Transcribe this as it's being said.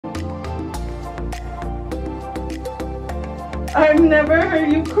I've never heard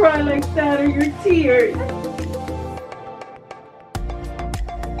you cry like that or your tears.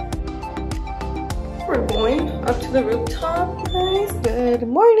 We're going up to the rooftop, guys. Good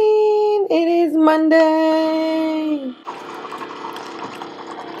morning. It is Monday.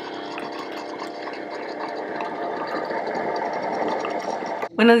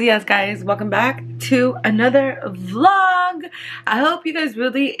 Buenos dias, guys. Welcome back to another vlog. I hope you guys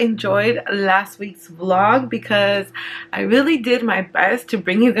really enjoyed last week's vlog because I really did my best to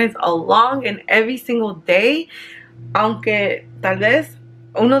bring you guys along in every single day. Aunque tal vez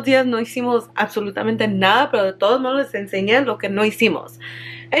unos días no hicimos absolutamente nada, pero de todos modos les enseñé lo que no hicimos.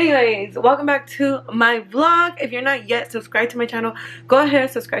 Anyways, welcome back to my vlog. If you're not yet subscribed to my channel, go ahead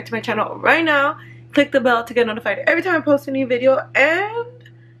and subscribe to my channel right now. Click the bell to get notified every time I post a new video, and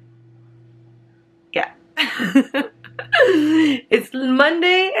yeah. It's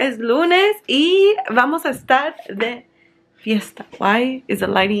Monday, es lunes, y vamos a estar de fiesta. Why is the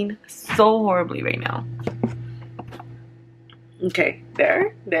lighting so horribly right now? Okay,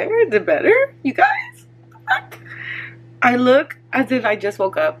 there, is it better, you guys? I look as if I just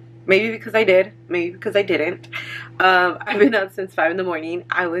woke up. Maybe because I did, maybe because I didn't. I've been up since 5 in the morning.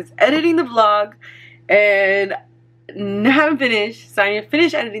 I was editing the vlog and haven't finished, so I need to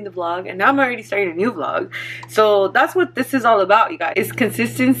finish editing the vlog, and now I'm already starting a new vlog. So that's what this is all about, you guys. It's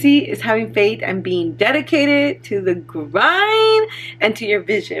consistency, it's having faith, and being dedicated to the grind and to your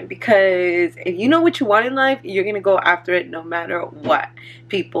vision. Because if you know what you want in life, you're gonna go after it no matter what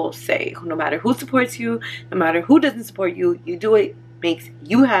people say. No matter who supports you, no matter who doesn't support you, you do what makes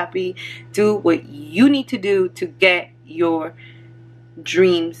you happy. Do what you need to do to get your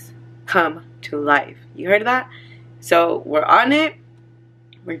dreams come to life. You heard that? So we're on it,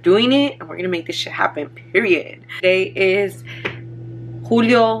 we're doing it, and we're gonna make this shit happen, period. Today is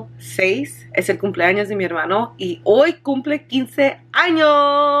Julio 6, es el cumpleaños de mi hermano, y hoy cumple 15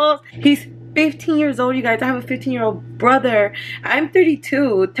 años. He's 15 years old, you guys. I have a 15-year-old brother. I'm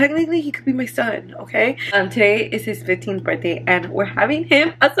 32. Technically, he could be my son, okay? Today is his 15th birthday, and we're having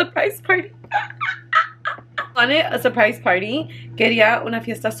him a surprise party. Wanted a surprise party. Quería una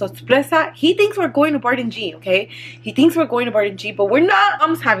fiesta sorpresa. He thinks we're going to Barton G, okay? He thinks we're going to Barton G, but we're not.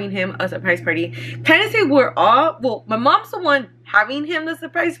 Mom's having him a surprise party. Kind of say we're all, well, my mom's the one having him the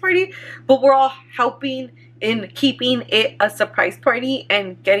surprise party, but we're all helping in keeping it a surprise party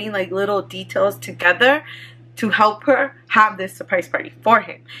and getting like little details together to help her have this surprise party for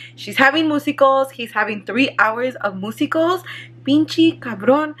him. She's having musicals. He's having 3 hours of musicals. Pinche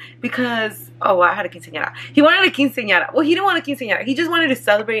cabrón, because I had a quinceañera. He wanted a quinceañera. Well, he didn't want a quinceañera. He just wanted to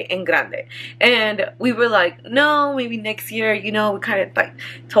celebrate en grande. And we were like, no, maybe next year. You know, we kind of like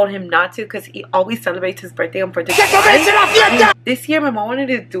told him not to because he always celebrates his birthday on 4th of July. This year, my mom wanted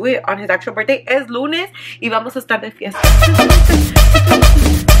to do it on his actual birthday. Es lunes y vamos a estar de fiesta.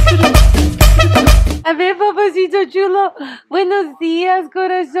 A ver, papacito chulo. Buenos días,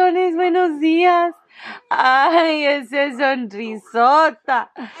 corazones. Buenos días. Ay, ese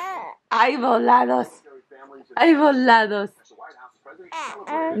sonrisota. Ay, volados. Ay, volados.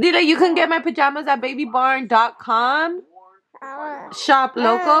 Dile, you can get my pajamas at babybarn.com. Shop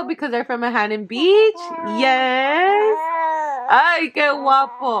local because they're from Manhattan Beach. Yes. Ay, qué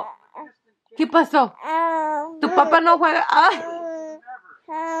guapo. ¿Qué pasó? Tu papá no juega. Ah.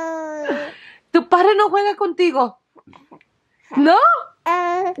 ¿Tu padre no juega contigo? ¿No?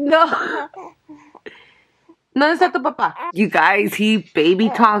 No. ¿Dónde está tu papá? You guys, he baby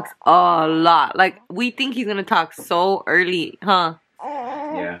talks a lot. Like, we think he's gonna talk so early, huh?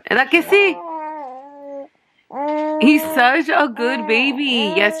 Yeah. ¿Verdad que sí? He's such a good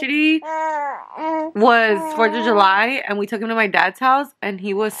baby. Yesterday was 4th of July, and we took him to my dad's house, and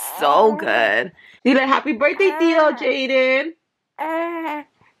he was so good. He's like, happy birthday, Theo Jaden.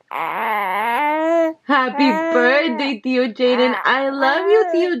 Happy birthday, Theo Jaden. I love you,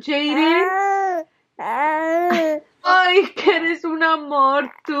 Theo Jaden. Ay, que eres un amor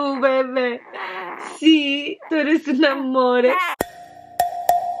tú, bebé. Sí, tú eres un amor.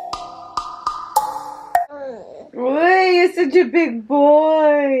 Boy, you're such a big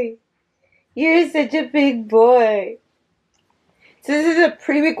boy. You're such a big boy. So this is a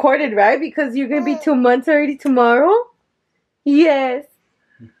pre-recorded, right? Because you're going to be 2 months already tomorrow? Yes.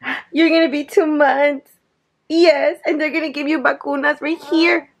 You're going to be 2 months. Yes. And they're going to give you vacunas right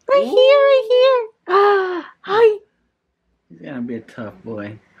here. Right here, right here. Hi. He's gonna be a tough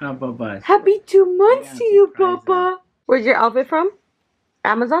boy. How about us? Happy 2 months to you, Papa. Where's your outfit from?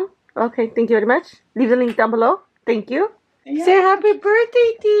 Amazon? Okay, thank you very much. Leave the link down below. Thank you. Yeah. Say happy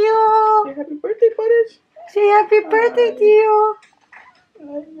birthday, Tio. Say happy birthday, Fudge. Say happy birthday, Tio.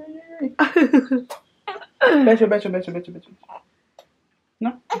 Becho.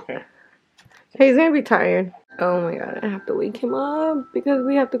 No? Okay. He's gonna be tired. Oh my god, I have to wake him up because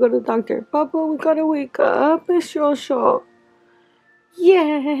we have to go to the doctor. Papa, we gotta wake up. It's sure.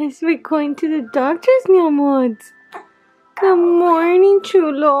 Yes, we're going to the doctor's, mi amor. Good morning,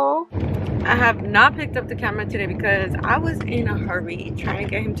 chulo. I have not picked up the camera today because I was in a hurry trying to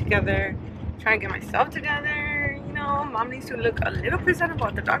get him together, trying to get myself together. You know, mom needs to look a little presentable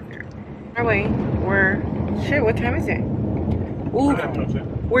at the doctor. Anyway, shit, what time is it? Ooh,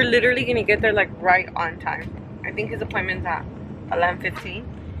 we're literally gonna get there like right on time. I think his appointment's at 11:15.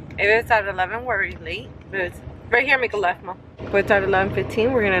 If it's at 11, we're late. But it's right here, make a left, Mom. But it's at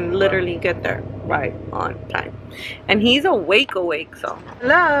 11:15, we're gonna literally get there right on time. And he's awake, so.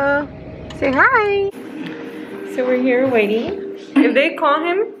 Hello, say hi. So we're here waiting. If they call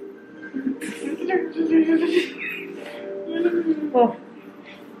him, oh,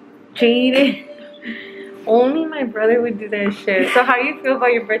 Jaden. Only my brother would do that shit. So how do you feel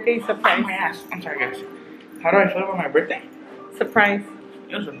about your birthday surprise? Oh my ass. I'm sorry, guys. How do I feel about my birthday? Surprise.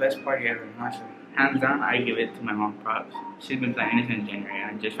 It was the best party ever, honestly. Hands down, I give it to my mom props. She's been planning it since January.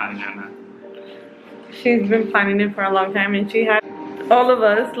 I just found it out now. She's been planning it for a long time, and she had all of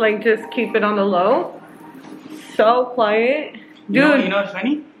us like just keep it on the low. So quiet. Dude, You know what's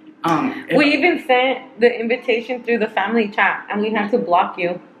funny? We even sent the invitation through the family chat, and we had to block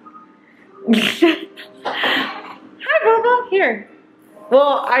you. Hi, Bobo. Here.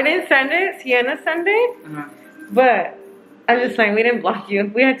 Well, I didn't send it. Sienna sent it. But I'm just saying, we didn't block you.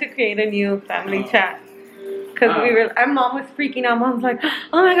 We had to create a new family chat. Because our mom was freaking out. Mom's like,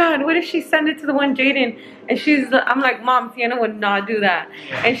 oh my God, what if she send it to the one Jaden? And I'm like, Mom, Sienna would not do that.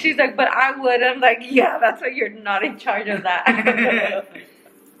 And she's like, but I would. I'm like, yeah, that's why you're not in charge of that.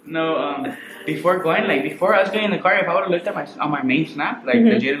 No, before us going in the car, if I would have looked at on my main snap, like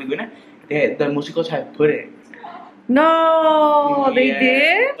the Jaden Laguna, the musicals had put it. No, they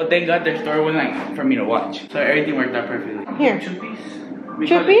did? But thank God their store wasn't like for me to watch. So everything worked out perfectly. Here. Chuppies?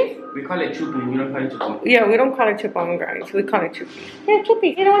 Chuppies? We call it chupi, we don't call it chupo. Yeah, we don't call it chup on grannies. We call it chuppies. Yeah,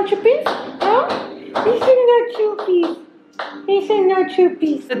 chuppies. You don't want chuppies? No? He said no chuppies. He said no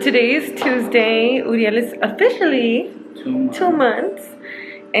chuppies. So today is Tuesday. Uriel is officially 2 months.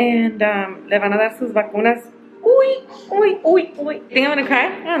 And le van a dar sus vacunas. Uy. Think I'm gonna cry? I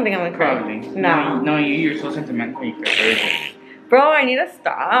don't think I'm gonna cry. Probably. No. You're so sentimental. You cry. Bro, I need to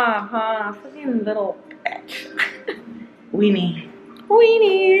stop, huh? Fucking little bitch. Weenie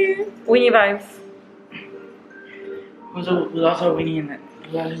vibes. Who's also a weenie in that?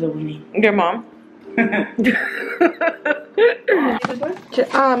 Who's a weenie? Your mom. May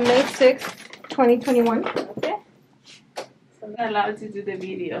 6th, 2021. Okay. I'm not allowed to do the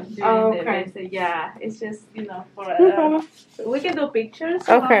video during okay. the visit. Yeah, it's just, for we can do pictures.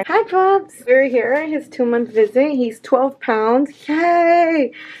 Okay. Hi, Pops. We're here. His 2-month visit. He's 12 pounds.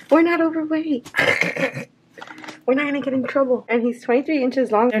 Yay! We're not overweight. We're not gonna get in trouble. And he's 23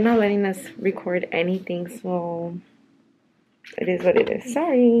 inches long. They're not letting us record anything, so it is what it is.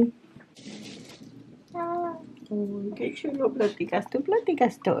 Sorry. Qué chulo platicas. Tú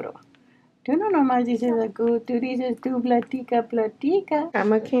platicas todo. Tú no nomás dices tú dices tú platica.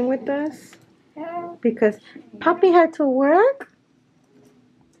 Emma came with us because Papi had to work.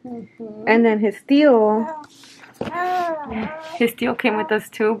 And then his tío came with us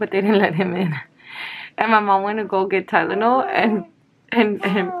too, but they didn't let him in. And my mom went to go get Tylenol, and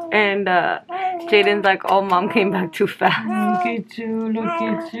Jaden's like, oh, Mom came back too fast. Qué chulo.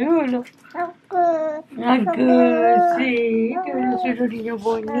 Sí, que eres un niño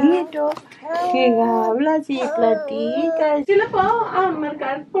bonito, que hablas y platicas. ¿Sí le puedo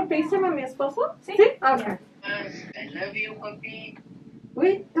marcar por FaceTime a mi esposo? Sí. Okay. I love you, papi.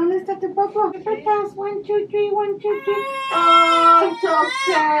 Wait, ¿dónde está tu papá? Papas, 1, 2, 3, 1, 2, 3. Oh, it's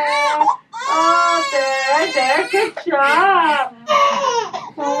okay. Oh, there, good job.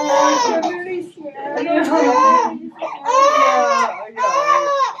 Oh, qué delicioso.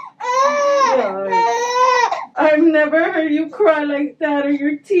 I've never heard you cry like that, or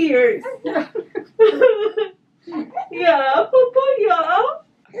your tears. Yeah, Papa, yeah.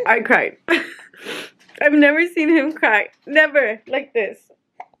 I cried. I've never seen him cry. Never like this.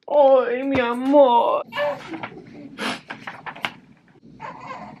 Oh, mi amor.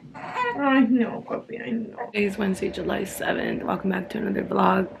 I know, Papi, I know. Today is Wednesday, July 7th. Welcome back to another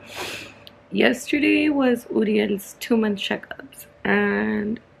vlog. Yesterday was Uriel's 2-month checkups,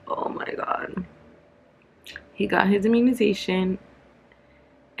 and oh my God. He got his immunization,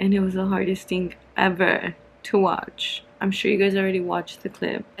 and it was the hardest thing ever to watch. I'm sure you guys already watched the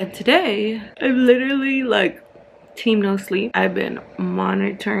clip. And today, I'm literally like Team no sleep. I've been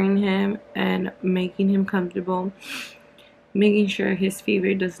monitoring him and making him comfortable, making sure his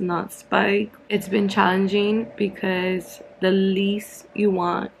fever does not spike. It's been challenging because the least you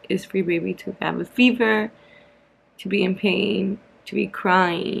want is for your baby to have a fever, to be in pain, to be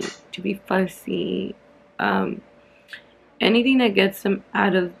crying, to be fussy, anything that gets them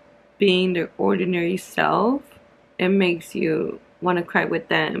out of being their ordinary self. It makes you want to cry with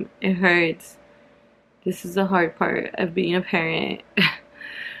them. It hurts. This is the hard part of being a parent.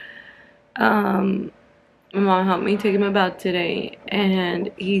 My mom helped me take him about today,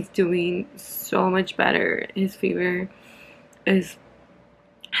 and he's doing so much better. His fever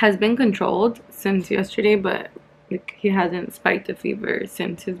has been controlled since yesterday, but like, he hasn't spiked the fever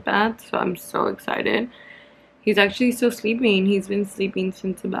since his bath, so I'm so excited. He's actually still sleeping. He's been sleeping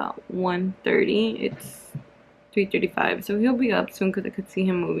since about 1:30. It's 3:35, so he'll be up soon because I could see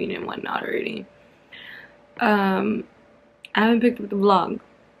him moving and whatnot already. I haven't picked up the vlog.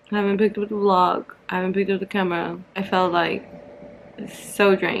 I haven't picked up the camera. I felt like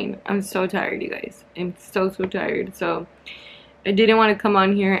so drained. I'm so tired, you guys. I'm so tired. So I didn't want to come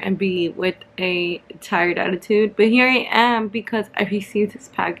on here and be with a tired attitude, but here I am because I received this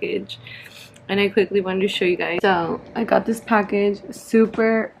package and I quickly wanted to show you guys. So I got this package,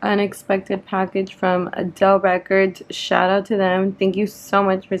 super unexpected package from Adele Records. Shout out to them. Thank you so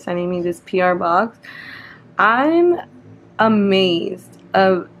much for sending me this PR box. I'm amazed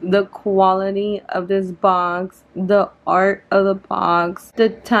of the quality of this box, the art of the box, the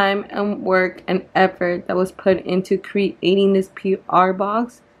time and work and effort that was put into creating this PR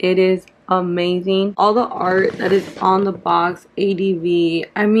box. It is amazing. All the art that is on the box, ADV,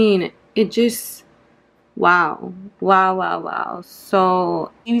 I mean, it just, wow.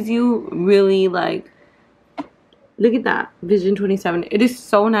 So it gives you really like, look at that, Vision 27. It is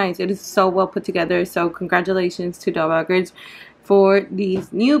so nice. It is so well put together. So congratulations to Adele Records for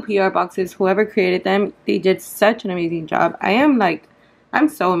these new PR boxes. Whoever created them, they did such an amazing job. I'm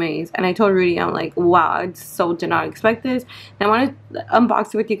so amazed. And I told Rudy, I'm like, wow, I so did not expect this. And I want to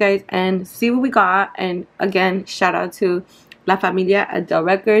unbox it with you guys and see what we got. And again, shout out to La Familia Adele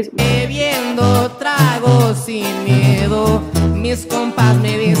Records. Bebiendo trago sin miedo, mis compas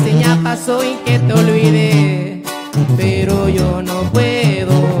me dicen ya pasó y que te olvidé, pero yo no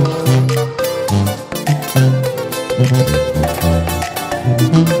puedo.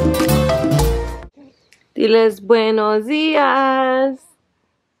 Diles buenos dias.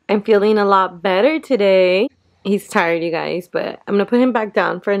 I'm feeling a lot better today. He's tired, you guys, but I'm gonna put him back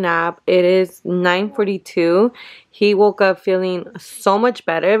down for a nap. It is 9:42. He woke up feeling so much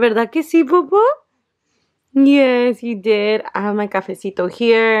better. ¿Verdad que sí, Bobo? Yes, he did. I have my cafecito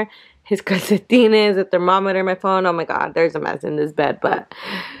here, his calcetines, the thermometer, my phone. Oh my god, there's a mess in this bed, but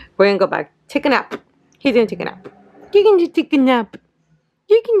we're gonna go back. Take a nap. He's gonna take a nap. You're gonna take a nap.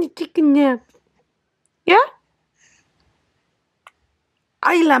 You're gonna take a nap. Yeah?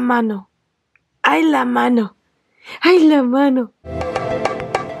 Ay, la mano. Ay, la mano. Ay, la mano.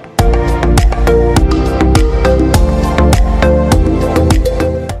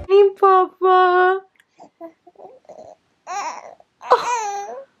 Hey, Papa. Oh,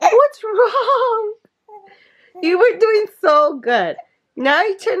 what's wrong? You were doing so good. Now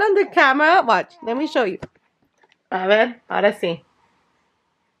you turn on the camera. Watch. Let me show you. A ver, ahora sí.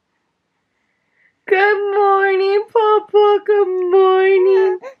 Good morning, Papa. Good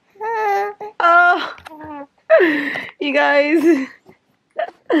morning. Oh, you guys.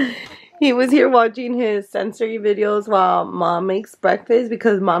 He was here watching his sensory videos while Mom makes breakfast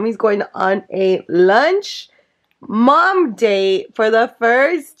because Mommy's going on a lunch mom date for the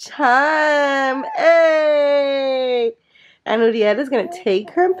first time. Hey! And Uriel is going to take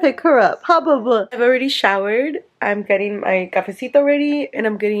her and pick her up. I've already showered. I'm getting my cafecito ready and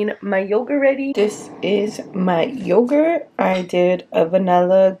I'm getting my yogurt ready. This is my yogurt. I did a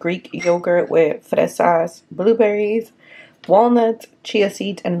vanilla Greek yogurt with fresas, blueberries, walnuts, chia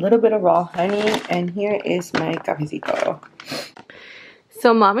seeds, and a little bit of raw honey. And here is my cafecito.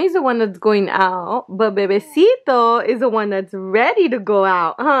 So Mommy's the one that's going out, but Bebecito is the one that's ready to go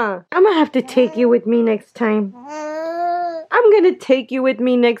out, huh? I'm gonna have to take you with me next time. I'm gonna take you with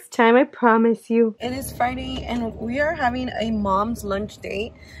me next time, I promise you. It is Friday and we are having a mom's lunch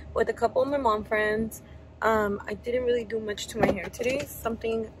date with a couple of my mom friends. I didn't really do much to my hair today,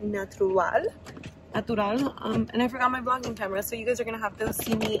 something natural. And I forgot my vlogging camera, so you guys are gonna have to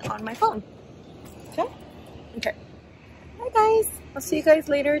see me on my phone. Okay. Bye guys, I'll see you guys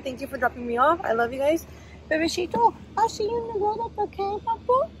later. Thank you for dropping me off. I love you guys. Bebecito, I'll see you in the road up, okay,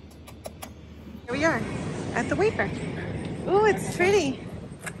 Papu? Here we are at the wafer. Oh, it's pretty.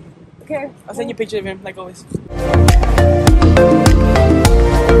 Okay, I'll send you a picture of him, like always.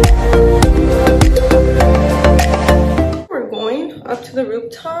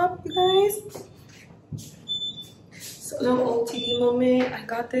 guys. So no OTD moment. I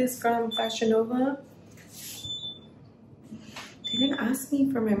got this from Fashion Nova. They didn't ask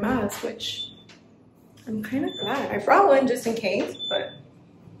me for my mask, which I'm kind of glad. I brought one just in case, but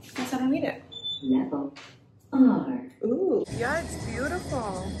I guess I don't need it. Level R. Ooh, yeah, it's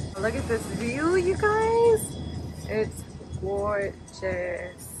beautiful. Look at this view, you guys. It's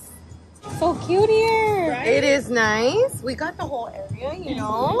gorgeous. So cute here. Right? It is nice. We got the whole area, you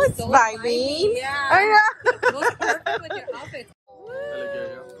know. It's so vibing. Yeah. I know. It goes perfect with your outfit.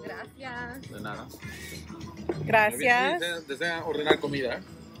 Gracias. De nada. Gracias. ¿Desea ordenar comida?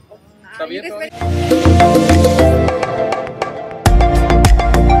 ¿Está bien?